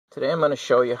Today I'm going to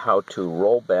show you how to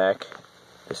roll back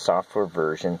the software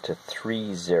version to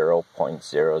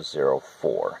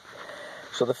 30.004.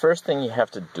 So the first thing you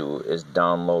have to do is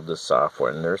download the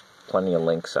software, and there's plenty of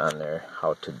links on there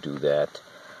how to do that.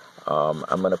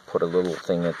 I'm going to put a little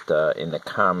thing in the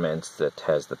comments that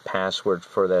has the password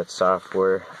for that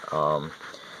software.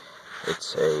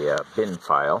 It's a bin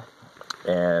file,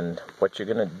 and what you're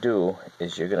going to do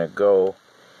is you're going to go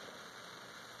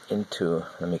into,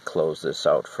 let me close this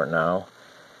out for now.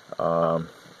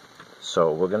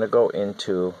 So we're going to go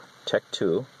into Tech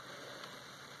 2.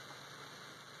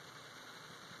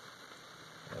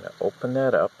 I'm going to open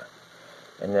that up,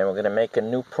 and then we're going to make a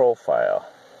new profile.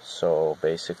 So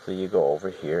basically you go over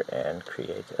here and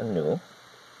create a new,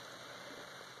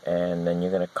 and then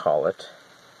you're going to call it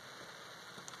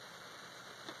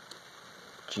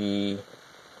GMNAO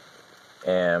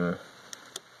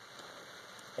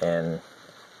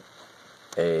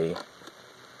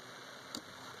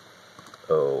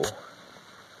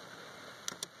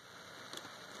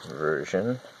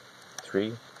version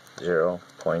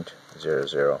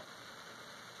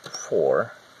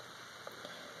 30.004,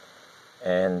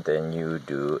 and then you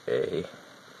do a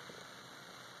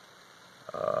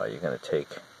you're going to take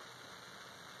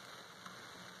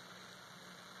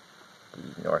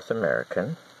the North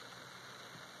American,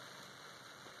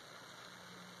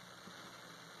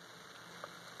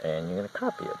 and you're going to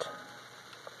copy it,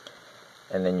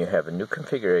 and then you have a new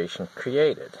configuration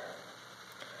created,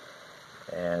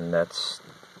 and that's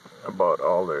about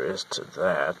all there is to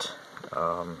that.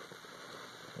 You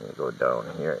go down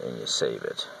here and you save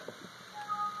it,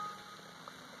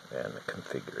 and the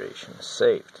configuration is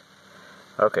saved.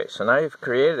 Okay, so now you've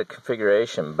created a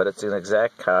configuration, but it's an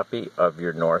exact copy of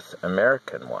your North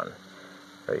American one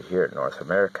right here, North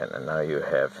American, and now you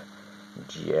have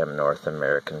GM North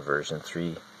American version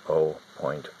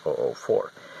 30.004.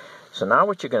 So now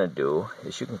what you're going to do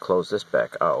is you can close this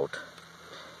back out.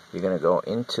 You're going to go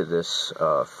into this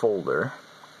folder.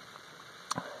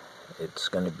 It's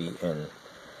going to be in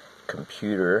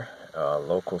computer,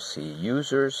 local C,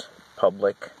 users,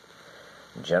 public,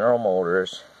 General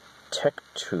Motors, Tech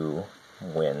 2,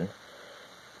 Win,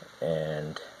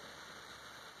 and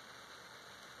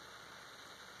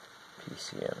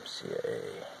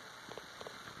PCMCA.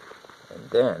 And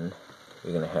then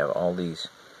you're going to have all these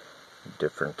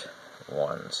different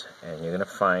ones, and you're going to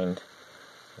find,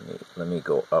 let me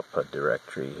go up a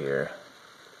directory here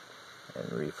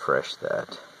and refresh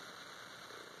that.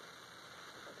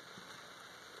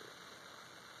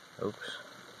 Oops.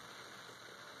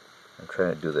 I'm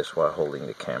trying to do this while holding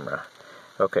the camera.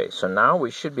 Okay, so now we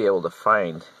should be able to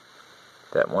find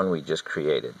that one we just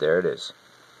created. There it is.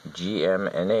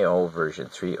 GMNAO version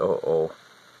 3.0.0.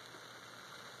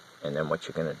 And then what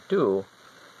you're going to do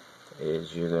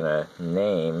is you're going to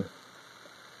name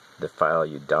the file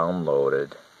you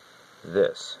downloaded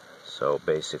this. So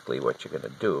basically what you're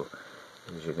going to do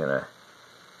is you're going to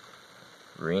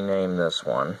rename this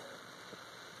one.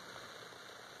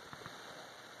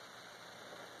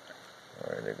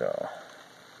 Where to go?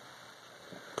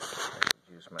 I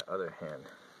should use my other hand.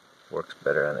 Works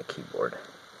better on the keyboard.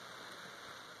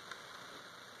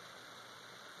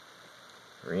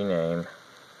 Rename.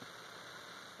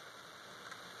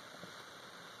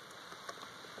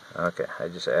 Okay, I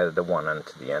just added the 1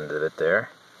 onto the end of it there.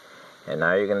 And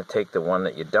now you're going to take the one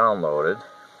that you downloaded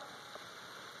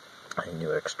and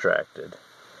you extracted.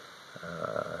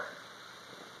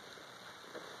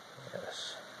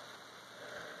 Yes.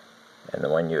 And the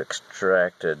one you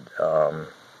extracted,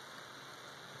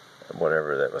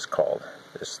 whatever that was called.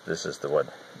 This is the one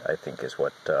I think is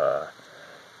what the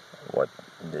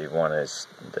one is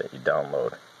that you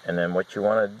download. And then what you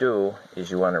want to do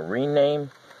is you want to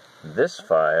rename this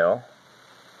file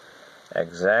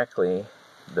exactly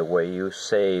the way you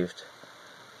saved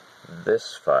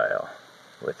this file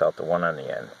without the 1 on the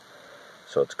end.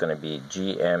 So it's going to be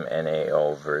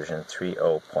GMNAO version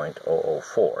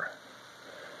 30.004.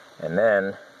 And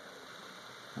then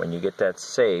when you get that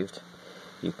saved,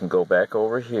 you can go back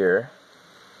over here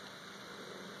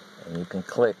and you can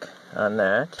click on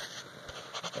that,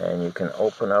 and you can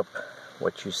open up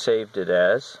what you saved it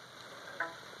as,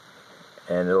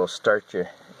 and it'll start your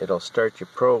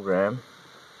program,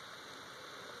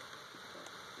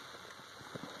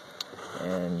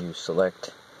 and you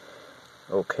select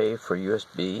OK for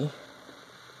USB.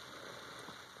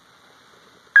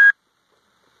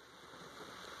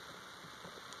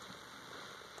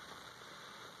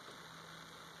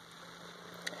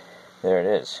 There it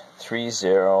is,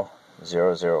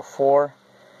 30.004.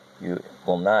 You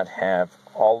will not have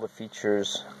all the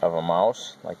features of a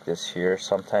mouse like this here.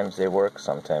 Sometimes they work,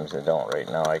 sometimes they don't. Right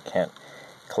now I can't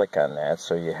click on that,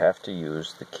 so you have to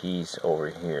use the keys over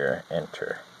here,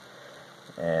 enter.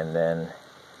 And then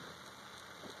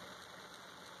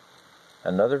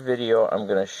another video I'm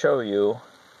going to show you,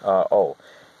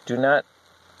 do not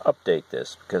update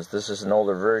this because this is an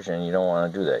older version. You don't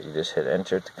want to do that. You just hit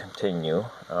enter to continue,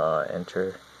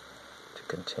 enter to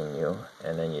continue,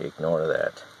 and then you ignore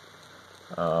that.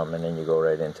 And then you go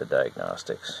right into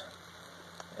diagnostics,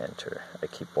 enter. I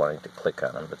keep wanting to click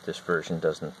on them, but this version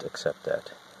doesn't accept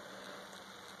that.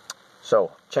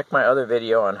 So check my other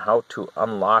video on how to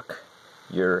unlock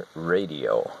your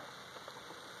radio.